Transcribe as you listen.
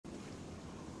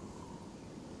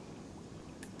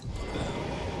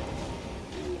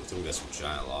guess with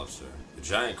giant lobster. The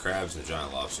giant crabs and the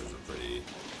giant lobsters are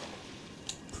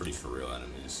pretty for real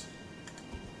enemies.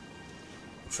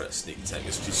 I'll try to sneak attack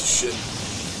this piece of shit.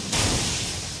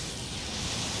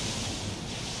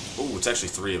 Oh, it's actually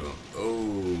 3 of them.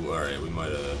 Oh, alright, we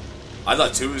might have... I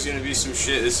thought 2 was gonna be some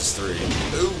shit. This is 3.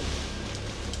 Ooh.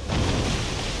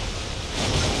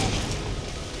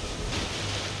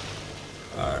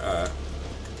 Alright.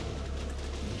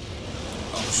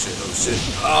 Oh shit, oh shit.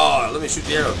 Oh, let me shoot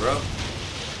the arrow, bro.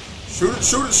 Shoot it,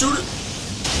 shoot it, shoot it!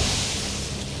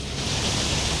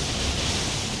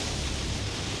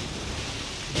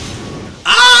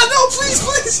 Ah, no, please,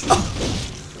 please! Oh.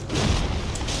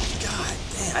 God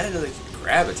damn, I didn't know they could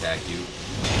grab attack you.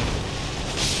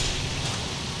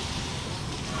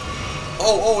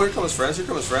 Oh, here comes friends, here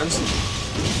comes friends.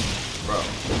 Bro.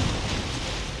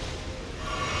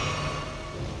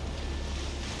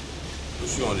 What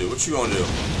you gonna do? What you gonna do?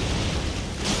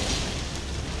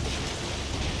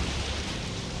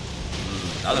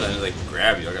 Now that I know they can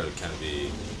grab you, I gotta kind of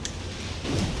be...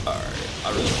 Alright, I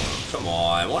really don't know. Come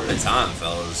on, one at a time,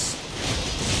 fellas.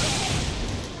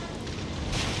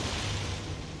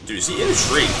 Dude, is he in a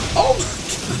tree? Oh my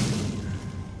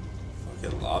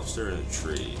god! Fucking lobster in a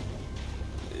tree.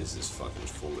 What is this fucking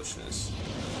foolishness?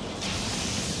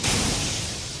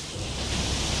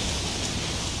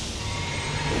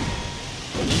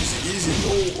 Easy, easy.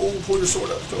 Oh, pull your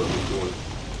sword out. What are you doing?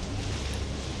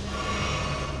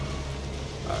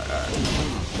 Alright.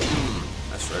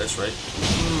 That's right, that's right.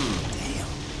 Damn.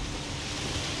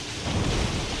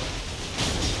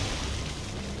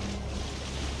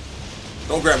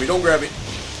 Don't grab me, don't grab me.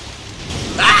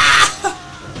 Ah!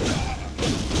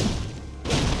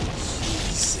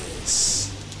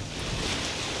 Jesus.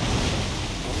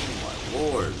 Oh my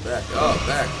lord. Back up,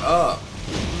 back up.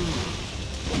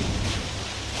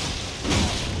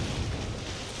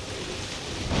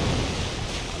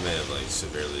 I may have like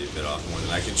severely bit off more than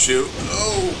I can chew.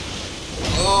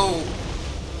 Oh!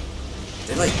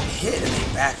 They like hit and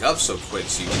they back up so quick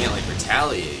so you can't like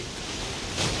retaliate.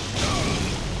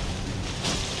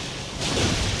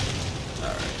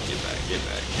 Alright, get back, get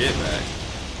back, get back.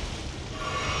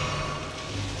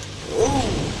 Oh!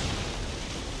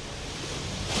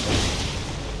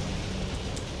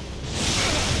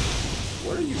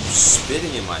 What are you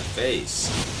spitting in my face?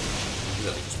 Is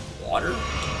that like just water?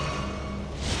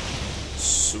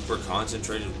 Super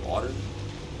concentrated water?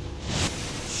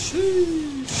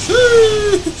 Sheesh.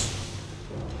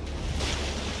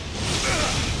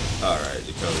 Alright,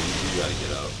 Dakota, you gotta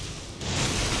get up.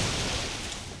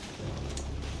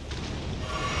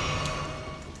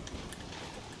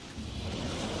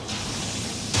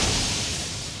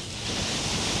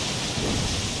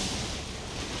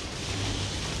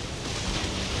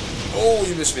 Oh,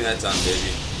 you missed me that time,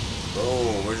 baby.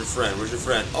 Boom, where's your friend? Where's your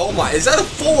friend? Oh my, is that a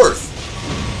 4th?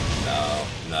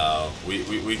 No, we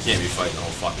can't be fighting the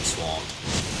whole fucking swamp.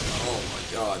 Oh my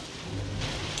god.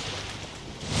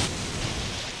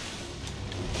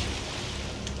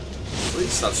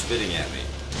 Please stop spitting at me.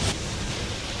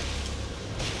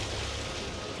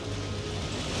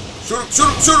 Shoot him, shoot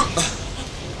him, shoot him!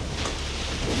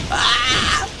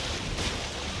 Ah!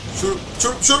 Shoot him,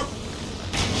 shoot him, shoot him!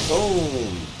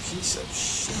 Boom, piece of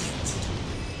shit.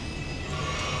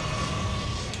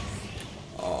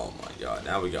 Oh my god,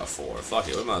 now we got 4. Fuck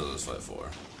it, we might as well just fight 4.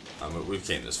 We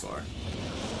came this far.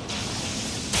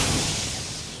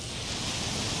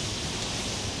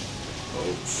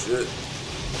 Oh shit.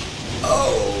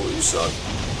 Oh, you suck.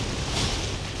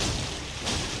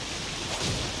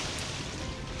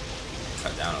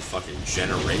 Cut down a fucking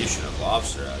generation of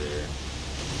lobster out here.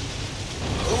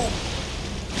 Oh!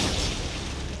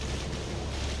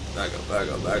 Back up, back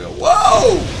up, back up.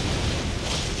 Whoa!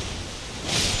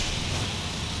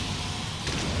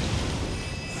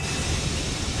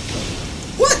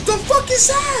 What the fuck is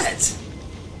that?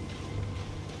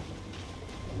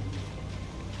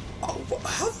 Oh,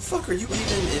 how the fuck are you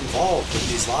even involved with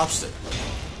these lobster?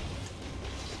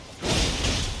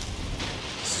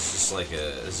 This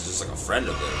is just like a friend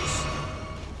of theirs.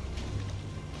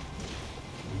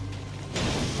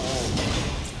 Oh my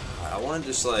god, I wanted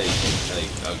just like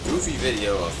a goofy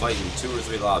video of fighting 2 or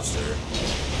 3 lobster.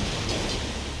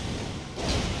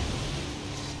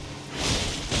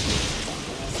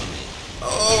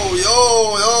 Oh,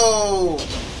 yo, yo!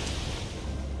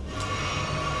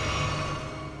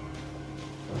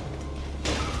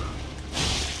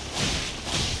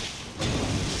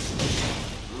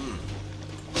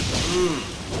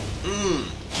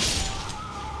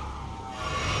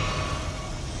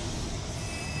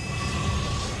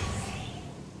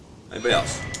 Anybody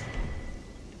else?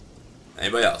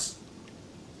 Anybody else?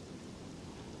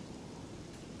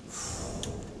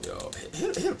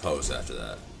 hit a pose after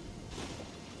that.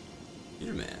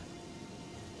 You're the man.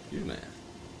 You're the man.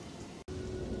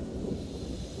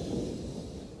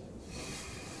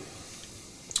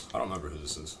 I don't remember who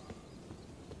this is.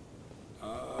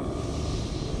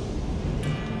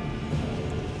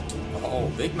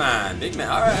 Oh, big man, big man.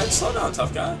 Alright, slow down,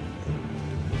 tough guy.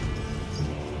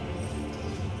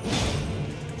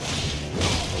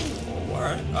 Oh,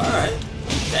 alright, alright.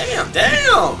 Damn,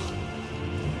 damn!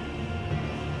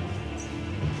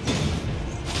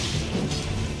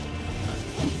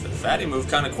 The fatty moved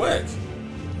kind of quick.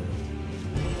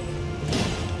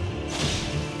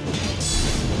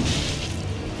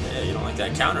 Yeah, you don't like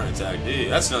that counterattack, do you?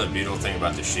 That's another beautiful thing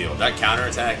about the shield. That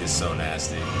counterattack is so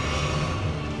nasty.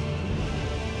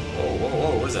 Whoa, whoa,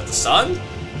 whoa, what is that, the sun?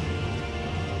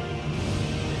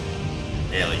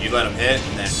 Yeah, like you let him hit,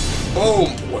 and then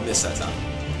boom! Oh, I missed that time.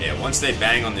 Yeah, once they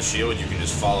bang on the shield, you can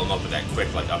just follow him up with that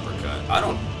quick, like, uppercut. I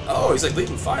don't... Oh, he's, like,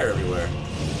 leaving fire everywhere.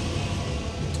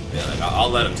 Yeah, like, I'll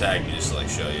let him tag me just to, like,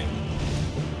 show you.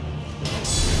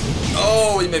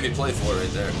 Oh, he made me play for it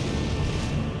right there.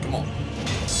 Come on.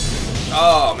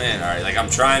 Oh, man, alright, like, I'm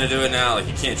trying to do it now. Like,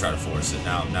 you can't try to force it.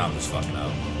 Now I'm just fucking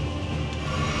up.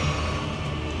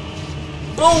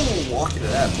 Boom! Walk into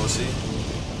that, pussy.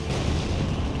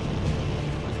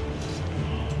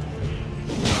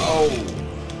 Oh.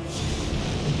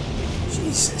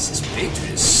 Jesus, this big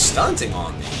dude is stunting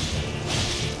on me.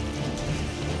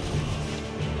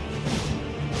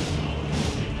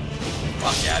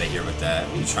 Fuck out of here with that.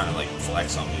 What are you trying to, like,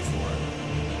 flex on me for?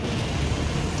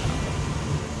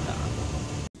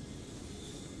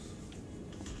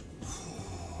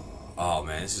 Nah. Oh,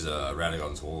 man, this is a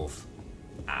Radagon's Wolf.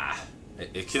 Ah.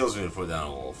 It kills me to put down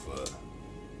a wolf, but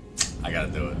I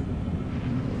gotta do it.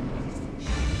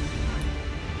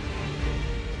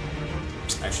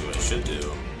 Actually, what I should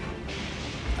do...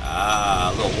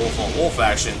 Ah, a little wolf on wolf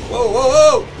action. Whoa, whoa,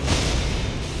 whoa!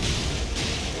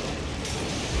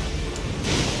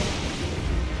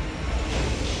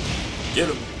 Get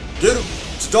him! Get him!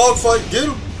 It's a dogfight! Get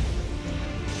him!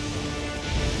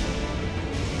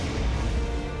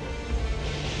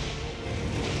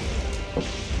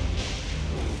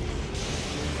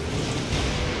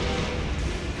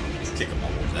 Kick him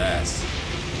on his ass.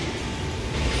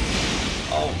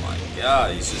 Oh my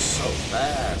god, he's just so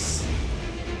fast.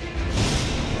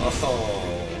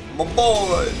 Oh, my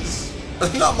boys!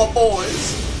 Not my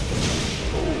boys!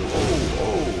 Oh, oh,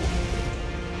 oh.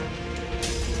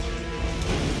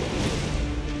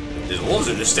 These wolves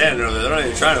are just standing over there, they're not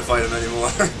even trying to fight him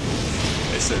anymore.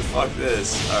 They said, fuck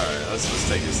this. Alright, let's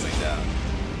take this thing down.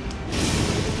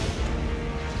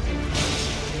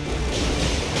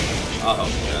 I'll help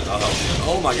you, man. I'll help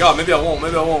you. Oh my god, maybe I won't,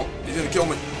 maybe I won't. He's gonna kill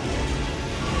me.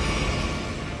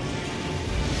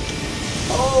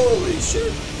 Holy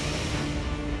shit.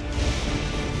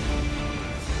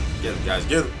 Get him, guys,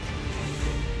 get him.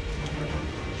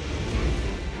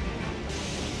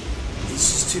 He's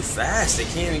just too fast. They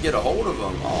can't even get a hold of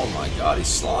him. Oh my god, he's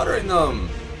slaughtering them.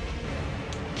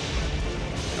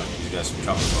 These guys some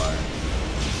cover fire.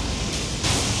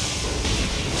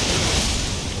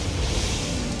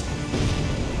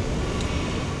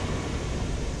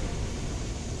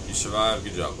 You survived.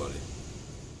 Good job, buddy.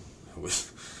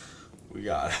 We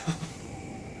got it.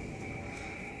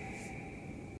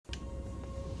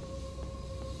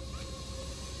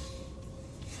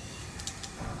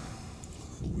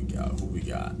 Who we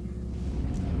got?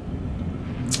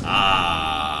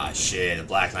 Ah, shit. The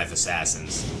Black Knife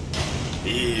Assassins.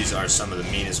 These are some of the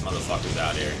meanest motherfuckers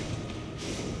out here.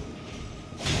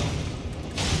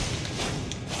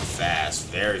 Fast.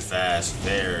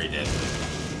 Very deadly.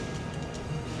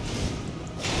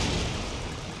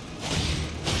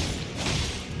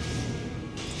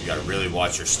 You gotta really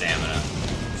watch your stamina.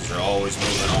 They're always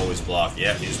moving, always block.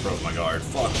 Yep, you just broke my guard.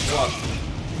 Fuck.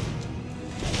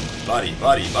 Buddy.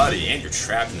 And you're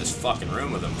trapped in this fucking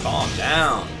room with him. Calm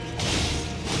down.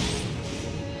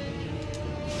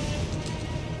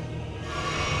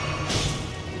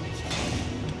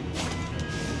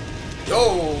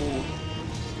 Yo!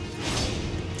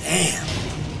 Damn.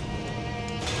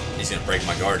 He's gonna break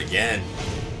my guard again.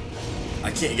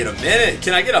 I can't get a minute.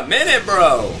 Can I get a minute,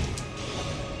 bro?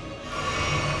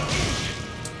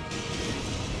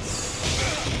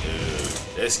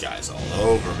 This guy's all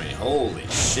over me. Holy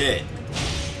shit.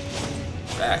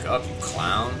 Back up, you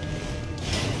clown.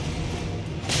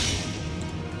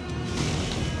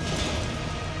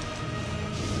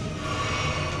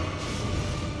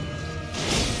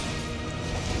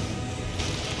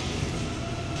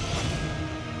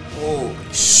 Holy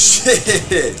shit.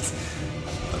 Did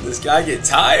this guy get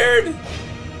tired?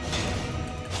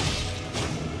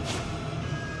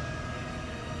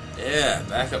 Yeah,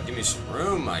 back up. Give me some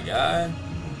room, my guy.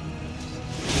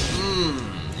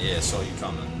 Yeah, saw you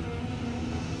coming.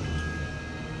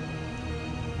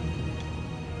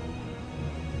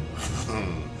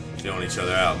 Feeling each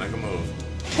other out. Make a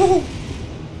move. Woo!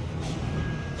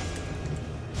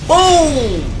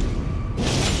 Boom!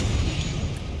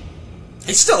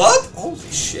 He's still up? Holy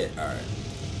shit. Alright.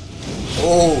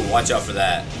 Oh, watch out for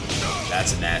that.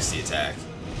 That's a nasty attack.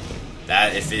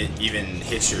 That, if it even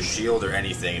hits your shield or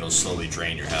anything, it'll slowly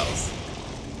drain your health.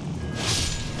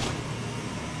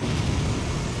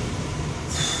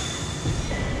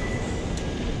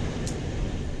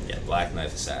 Yeah, Black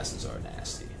Knife Assassins are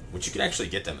nasty. Which you can actually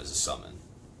get them as a summon.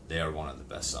 They are one of the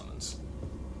best summons.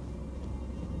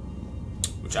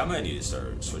 Which I might need to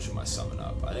start switching my summon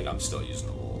up. I think I'm still using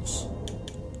the wolves.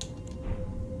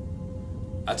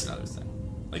 That's another thing.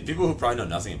 Like, people who probably know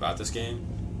nothing about this game,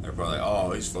 they're probably like,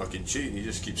 oh, he's fucking cheating. He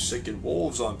just keeps sinking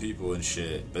wolves on people and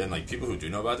shit. But then, like, people who do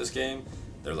know about this game,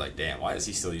 they're like, damn, why is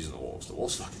he still using the wolves? The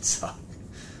wolves fucking suck.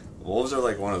 The wolves are,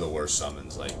 like, one of the worst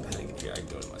summons. Like, I think, yeah, I can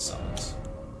go to my summons.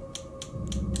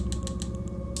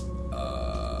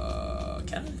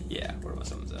 Can I? Yeah, where are my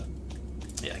summons at?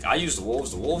 Yeah, like, I use the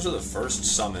wolves. The wolves are the first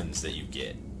summons that you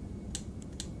get.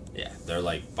 Yeah, they're,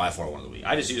 like, by far one of the weak.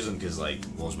 I just use them because, like,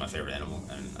 wolves are my favorite animal,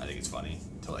 and I think it's funny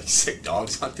to, like, sick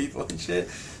dogs on people and shit.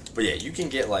 But yeah, you can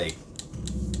get, like,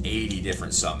 80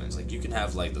 different summons. Like, you can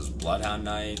have, like, those Bloodhound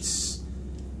Knights,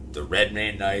 the Red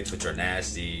Mane Knights, which are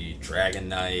nasty, Dragon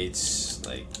Knights,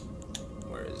 like,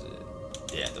 where is it?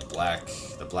 Yeah, the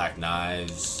Black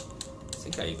Knives. I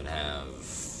think I even have,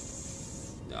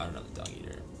 no, I don't know, the Dung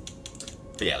Eater.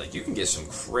 But yeah, like, you can get some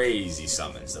crazy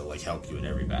summons that, like, help you in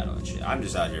every battle and shit. I'm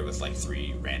just out here with, like,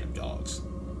 3 random dogs.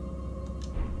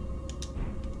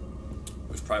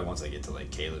 Which probably once I get to, like,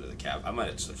 Kayla to the Cap, I might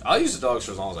have to switch. I'll use the dogs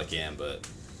for as long as I can, but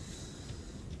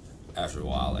after a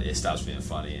while, like, it stops being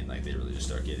funny and, like, they really just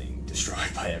start getting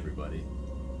destroyed by everybody.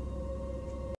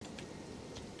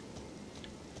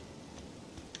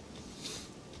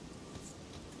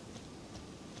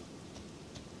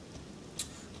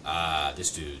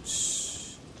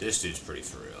 This dude's pretty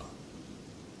for real.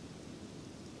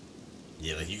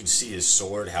 Yeah, like, you can see his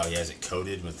sword, how he has it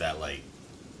coated with that, like,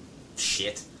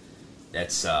 shit.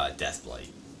 That's, Deathblight.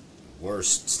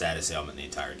 Worst status ailment in the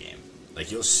entire game.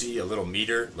 Like, you'll see a little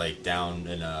meter, like, down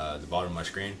in, the bottom of my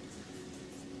screen.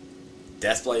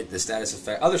 Deathblight, the status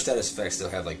effect, other status effects still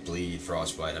have, like, bleed,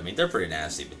 frostbite. I mean, they're pretty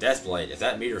nasty, but Deathblight, if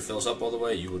that meter fills up all the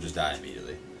way, you will just die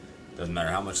immediately. Doesn't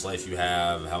matter how much life you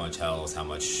have, how much health, how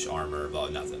much armor, blah,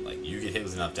 nothing. Like, you get hit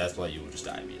with enough Deathblight, you will just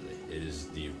die immediately. It is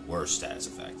the worst status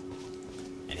effect.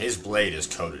 And his blade is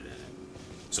coated in it.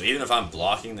 So even if I'm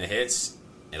blocking the hits,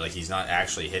 and, like, he's not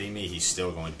actually hitting me, he's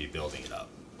still going to be building it up.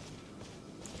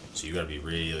 So you gotta be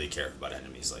really careful about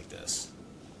enemies like this.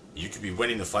 You could be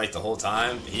winning the fight the whole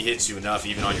time, he hits you enough,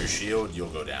 even on your shield, you'll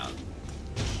go down.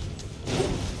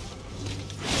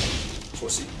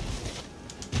 Pussy.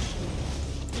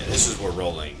 Yeah, this is where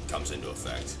rolling comes into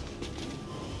effect.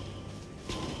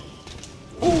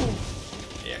 Ooh.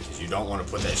 Yeah, because you don't want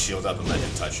to put that shield up and let him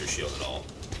touch your shield at all.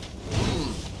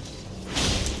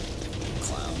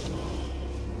 Clown.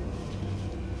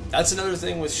 That's another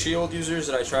thing with shield users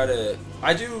that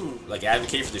I do, like,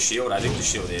 advocate for the shield. I think the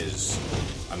shield is,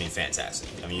 I mean, fantastic.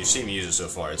 I mean, you've seen me use it so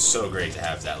far. It's so great to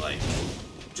have that, like,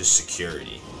 just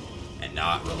security and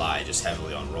not rely just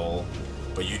heavily on roll.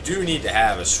 But you do need to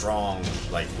have a strong,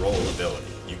 like, roll ability.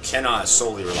 You cannot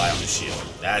solely rely on the shield.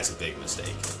 That's a big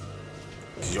mistake.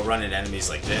 Because you'll run into enemies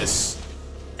like this,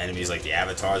 enemies like the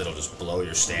Avatar that'll just blow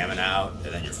your stamina out,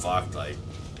 and then you're fucked. Like,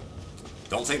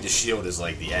 don't think the shield is,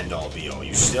 like, the end-all be-all.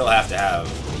 You still have to have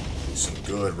some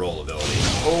good roll ability.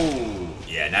 Oh!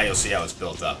 Yeah, now you'll see how it's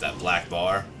built up. That black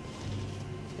bar.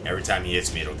 Every time he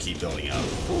hits me, it'll keep building up.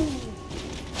 Ooh.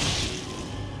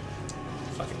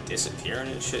 Fucking disappearing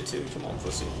and shit, too. Come on,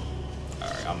 pussy.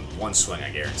 Alright, I'm one swing, I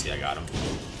guarantee I got him.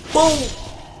 Boom!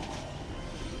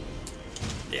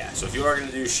 Yeah, so if you are going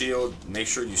to do shield, make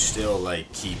sure you still,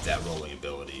 like, keep that rolling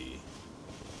ability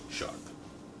sharp.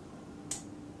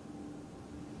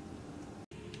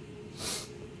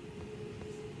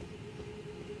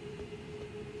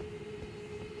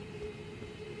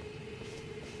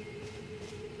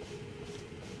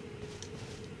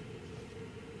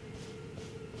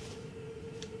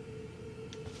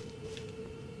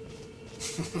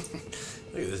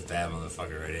 Look at this bad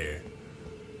motherfucker right here.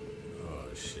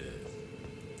 Oh, shit.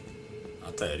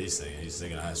 I'll tell you what he's thinking. He's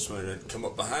thinking I swear to come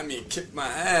up behind me and kick my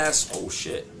ass. Oh,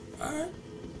 shit. Alright.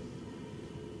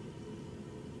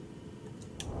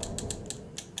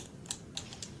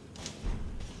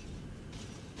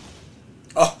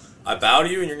 Oh, I bow to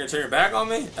you and you're gonna turn your back on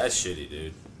me? That's shitty,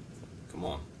 dude. Come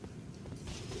on.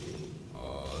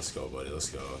 Oh, let's go, buddy. Let's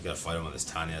go. I gotta fight him on this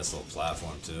tiny ass little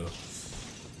platform, too.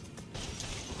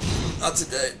 Not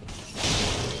today.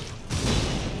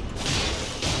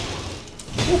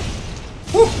 Woo.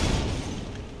 Woo.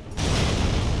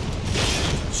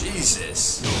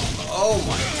 Jesus. Oh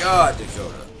my god,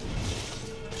 Dakota.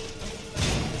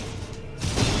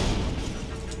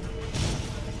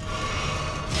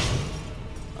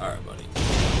 Alright, buddy.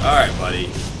 Alright, buddy.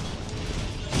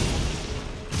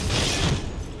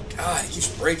 God, he keeps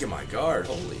breaking my guard.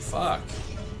 Holy fuck.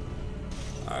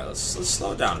 Alright, let's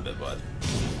slow down a bit, bud.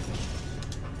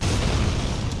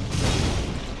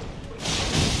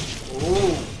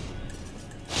 Ooh.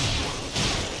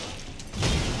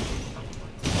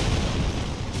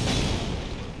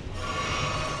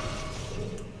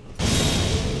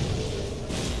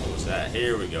 What was that?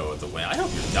 Here we go with the wind. I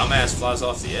hope your dumbass flies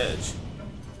off the edge.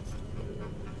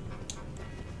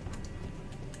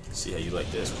 See how you like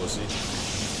this, pussy.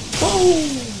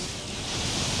 Boom!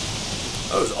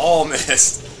 That was all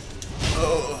missed.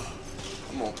 Oh,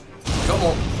 come on, come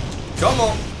on, come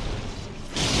on!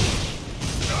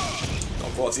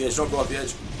 Don't go off the edge. Don't go off the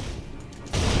edge.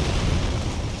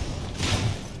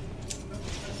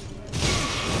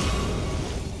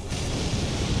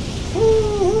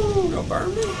 Woo! Don't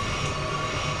burn me.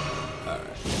 All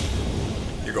right,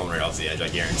 you're going right off the edge. I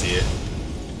guarantee it.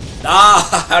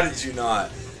 Ah! How did you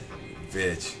not?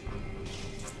 Bitch.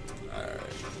 Alright.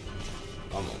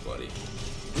 Come on, buddy.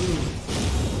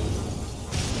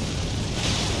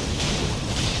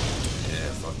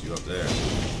 Yeah, fucked you up there.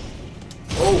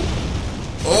 Oh!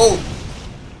 Oh!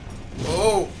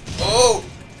 Oh! Oh!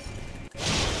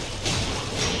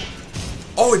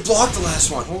 Oh, he blocked the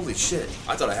last one! Holy shit.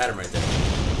 I thought I had him right there.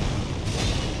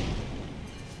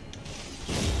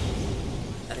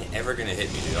 That ain't ever gonna hit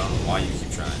me, dude. I don't know why you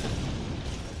keep trying.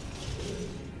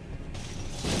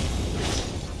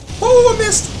 Oh, I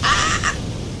missed! Ah!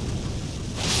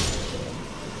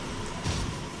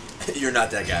 You're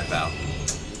not that guy, pal.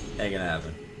 Ain't gonna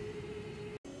happen.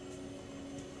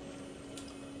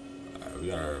 Alright, we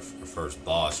got our first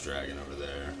boss dragon over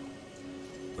there.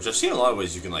 Which I've seen a lot of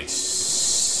ways you can, like,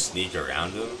 sneak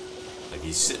around him. Like,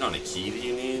 he's sitting on a key that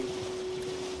you need.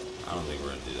 I don't think we're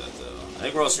gonna do that, though. I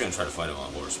think we're also gonna try to fight him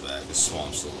on horseback. This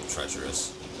swamp's a little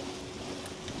treacherous.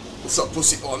 What's up,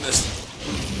 pussy? Oh, I missed.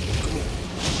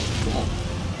 Come on.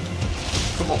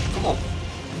 Come on, come on.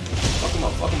 Fuck him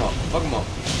up, fuck him up, fuck him up.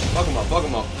 Fuck him up, fuck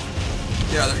him up.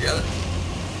 Get it.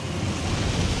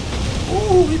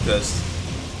 Ooh, he pissed.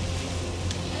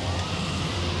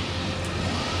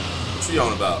 What you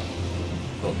yelling about?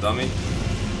 Little dummy?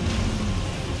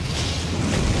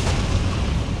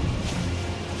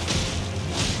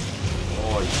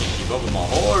 Oh, you can't keep up with my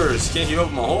horse. Can't keep up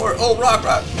with my horse. Oh, rock.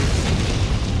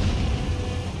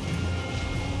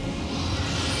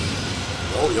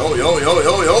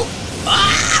 Yo.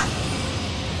 Ah!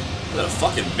 Is that a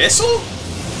fucking missile?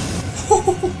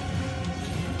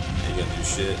 Ain't gonna do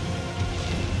shit.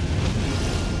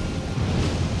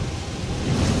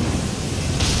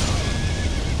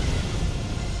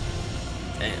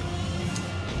 Damn.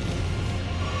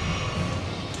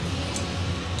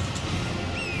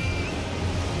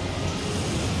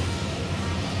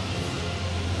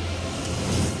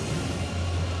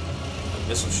 That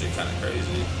missile shit kinda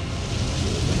crazy.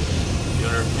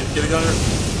 Get a gunner.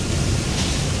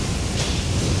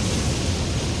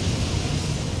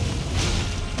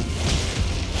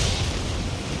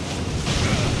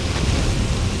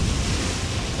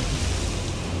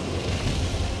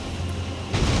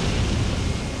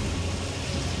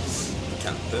 I'm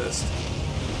kind of pissed.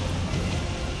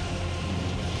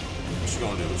 What you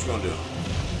gonna do?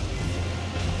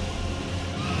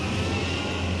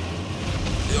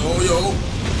 Yo.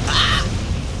 Ah!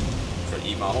 Try to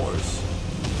eat my horse.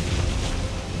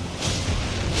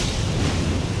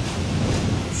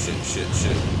 Shit.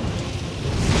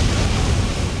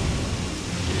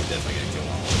 You're definitely gonna kill my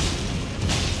horse.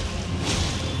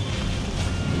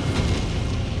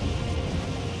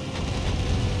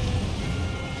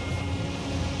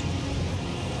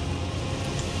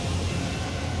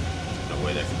 No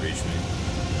way that could reach me.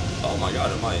 Oh my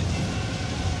god, it might.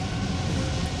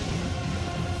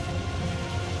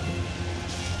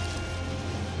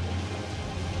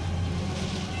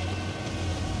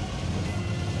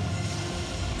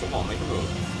 Come on, make a move.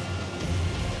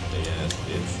 Big ass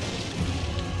bitch.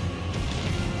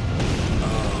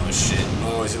 Oh shit.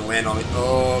 Oh, he's gonna land on me.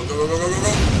 Oh, go.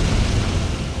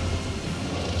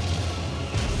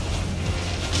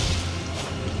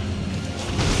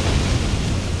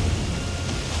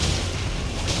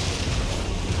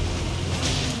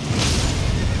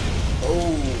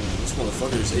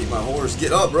 horse, ate my horse.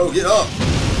 Get up, bro, get up.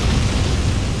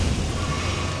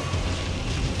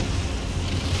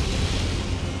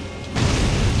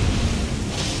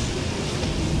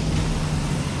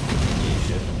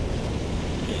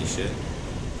 He ain't shit.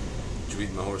 What you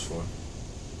eating my horse for?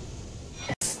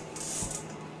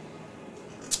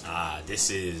 This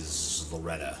is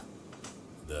Loretta,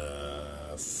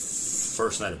 the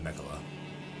first night of Mikola.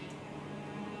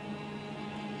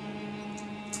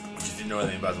 If you didn't know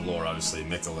anything about the lore, obviously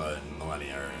Mikola and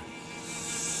Millennia are,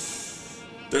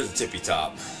 they're the tippy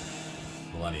top.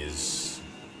 Millennia is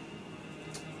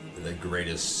the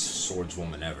greatest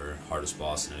swordswoman ever, hardest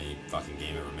boss in any fucking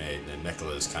game ever made, and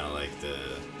Mikola is kind of like the,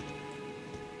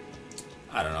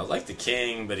 I don't know, like the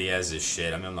king, but he has his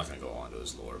shit. I mean, I'm not gonna go on to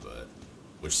his lore, but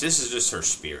which this is just her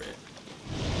spirit.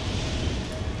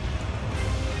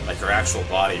 Like her actual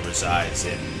body resides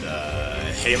in the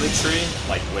Haley tree,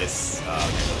 like with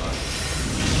Mikola.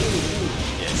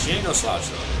 Yeah, she ain't no slouch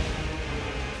though.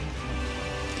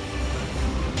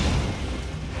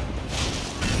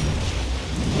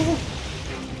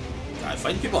 God,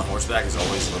 fighting people on horseback is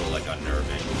always a little like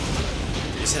unnerving.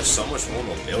 They just have so much more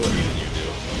mobility than you do.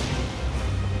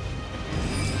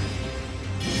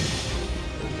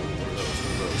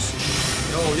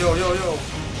 Yo, yo, yo, yo.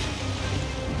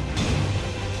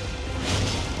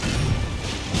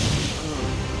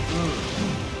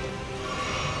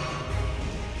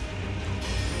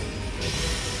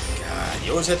 God,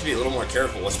 you always have to be a little more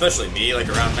careful, especially me, like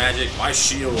around magic. My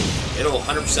shield, it'll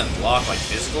 100% block, like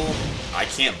physical. I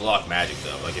can't block magic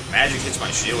though. Like if magic hits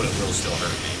my shield, it will still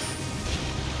hurt me.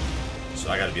 So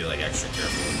I gotta be like extra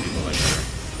careful with people like her.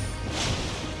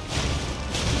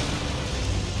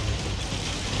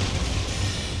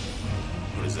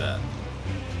 What is that?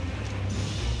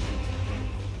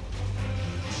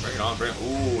 Bring it on, bring it.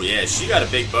 Ooh, yeah, she got a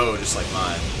big bow just like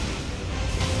mine.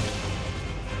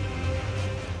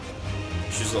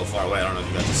 She's a little far away, I don't know if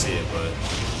you got to see it, but...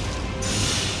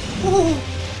 Woo!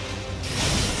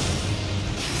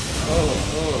 Oh,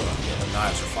 yeah, the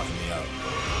knives are fucking me up.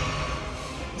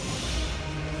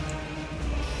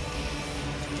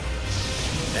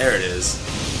 There it is.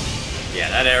 Yeah,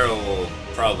 that arrow will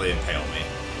probably impale me.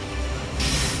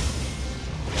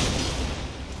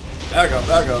 Back up,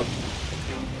 back up.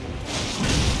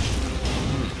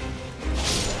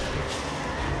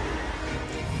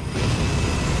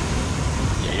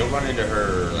 Yeah, you'll run into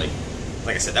her, like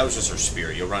I said, that was just her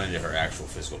spirit. You'll run into her actual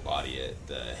physical body at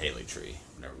the Haley tree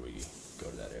whenever we go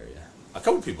to that area. A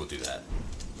couple people do that.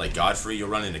 Like Godfrey, you'll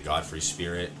run into Godfrey's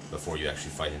spirit before you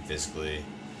actually fight him physically.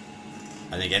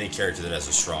 I think any character that has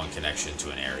a strong connection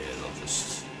to an area, they'll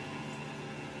just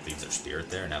leave their spirit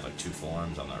there and have like two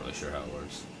forms. I'm not really sure how it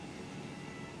works.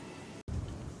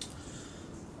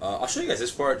 I'll show you guys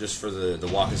this part just for the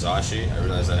Wakizashi. I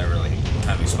realized I never like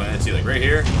kind of explained it to you. Like right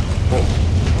here, boom.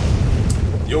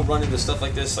 You'll run into stuff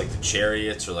like this, like the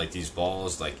chariots or like these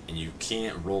balls, like, and you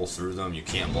can't roll through them, you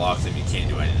can't block them, you can't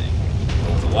do anything.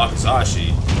 But with the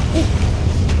Wakizashi,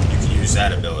 you can use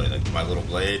that ability, like my little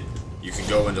blade. You can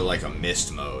go into like a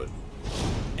mist mode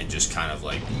and just kind of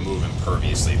like move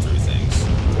imperviously through things.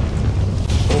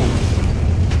 Boom.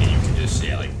 And you can just,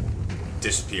 yeah, like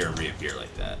disappear and reappear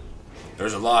like that.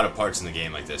 There's a lot of parts in the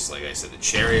game like this. Like I said, the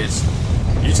chariots,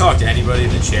 you talk to anybody,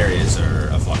 the chariots are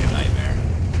a fucking nightmare.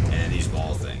 And these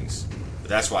ball things. But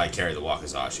that's why I carry the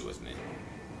Wakizashi with me.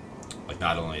 Like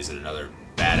not only is it another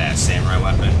badass samurai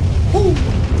weapon,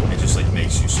 it just like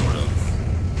makes you sort of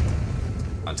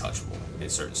untouchable in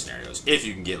certain scenarios. If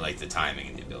you can get like the timing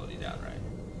and the ability down right.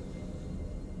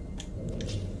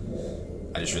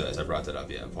 I just realized I brought that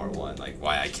up, yeah, in part one. Like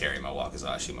why I carry my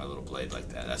Wakizashi, my little blade like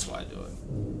that. That's why I do it.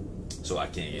 So I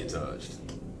can't get touched.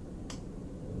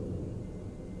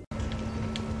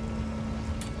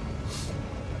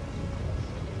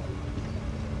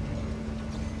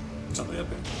 Something up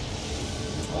here.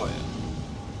 Oh yeah.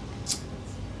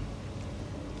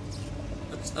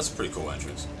 That's a pretty cool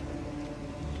entrance.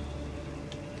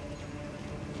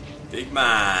 Big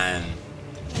man.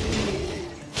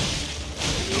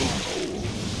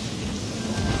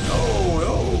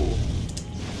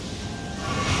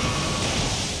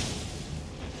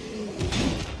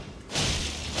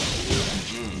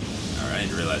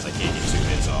 I can't get 2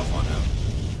 hits off on him.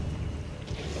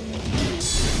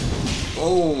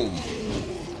 Boom!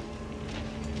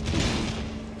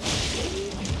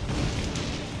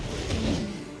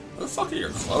 Where the fuck are your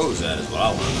clothes at is what I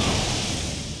want to know.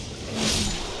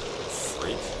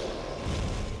 Freak.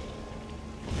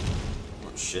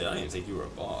 Oh shit, I didn't even think you were a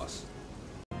boss.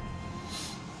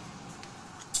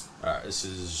 Alright, this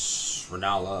is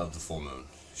Renala of the Full Moon.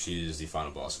 She is the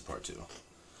final boss of part 2.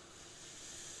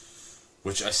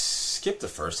 Which I skipped the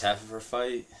first half of her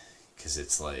fight, because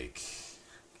it's like,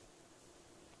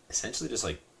 essentially just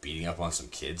like beating up on some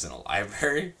kids in a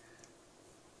library.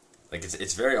 Like,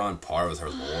 it's very on par with her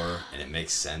lore, and it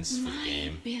makes sense for the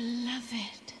game.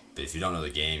 Beloved. But if you don't know the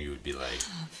game, you would be like,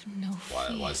 No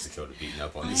why is Dakota beating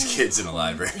up on these kids in a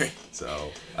library?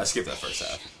 So, I skipped that first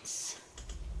half.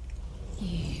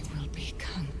 Ye will be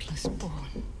countless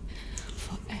born,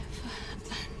 forever and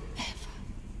ever.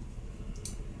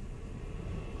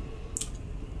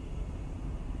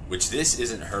 Which this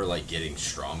isn't her, like, getting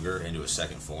stronger into a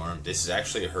second form. This is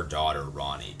actually her daughter,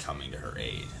 Ronnie, coming to her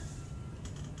aid.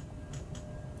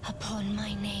 Upon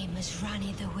my name as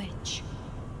Rani the Witch.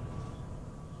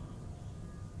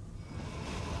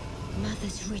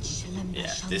 Mother's rich slumber.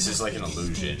 Yeah, this is like an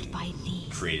illusion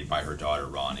created by her daughter,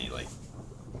 Ronnie, like,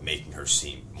 making her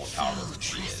seem more powerful than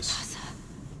she is.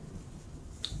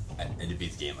 I had to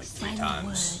beat the game like 3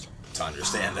 times to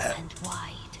understand that. And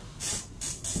wide.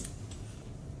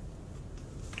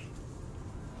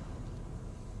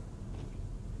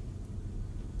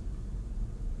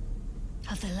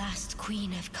 Of the last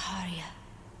queen of Karya,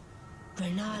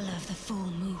 Renala of the full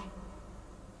moon.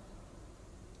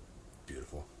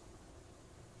 Beautiful.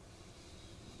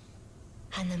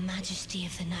 And the majesty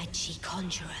of the night she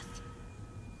conjureth.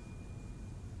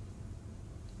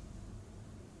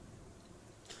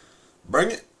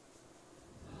 Bring it.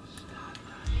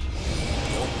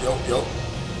 Yo.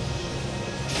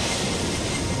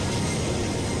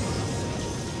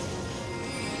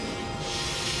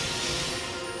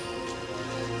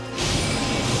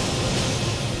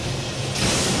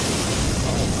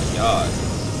 God,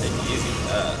 take it easy with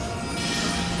that.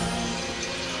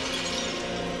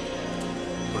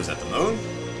 What is that, the moon?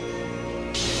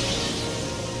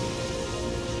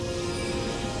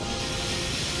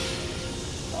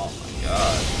 Oh my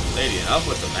God. Lady, enough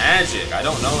with the magic. I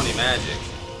don't know any magic.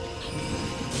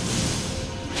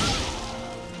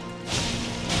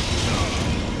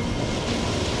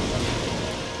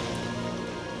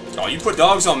 Oh, you put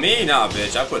dogs on me? Nah,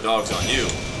 bitch, I put dogs on you.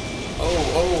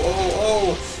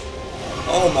 Oh.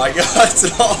 Oh my God, it's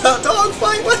an all-out dog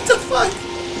fight, what the fuck?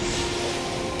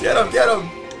 Get him. No.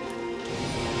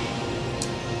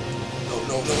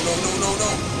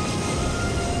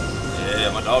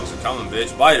 Yeah, my dogs are coming,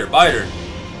 bitch. Bite her.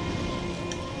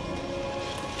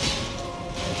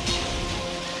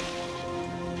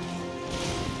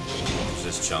 Who's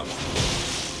this chump?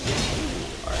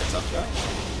 Alright, tough guy.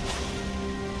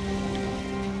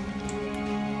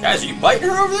 Guys, are you biting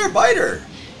her over there? Bite her.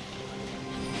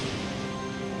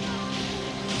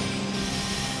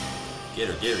 Get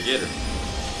her. Little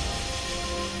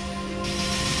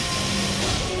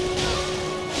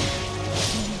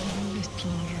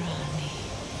Rani,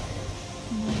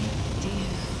 my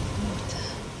dear daughter.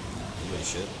 Holy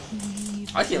shit.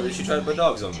 I can't believe she tried to put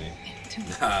dogs on me.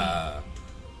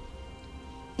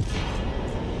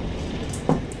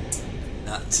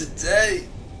 Not today.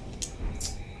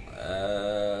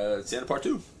 It's the end of part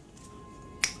 2.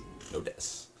 No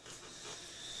deaths.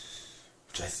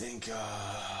 Which I think,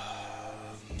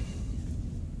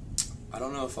 I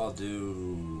don't know if I'll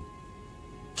do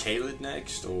Caelid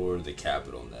next or the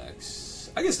Capital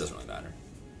next. I guess it doesn't really matter.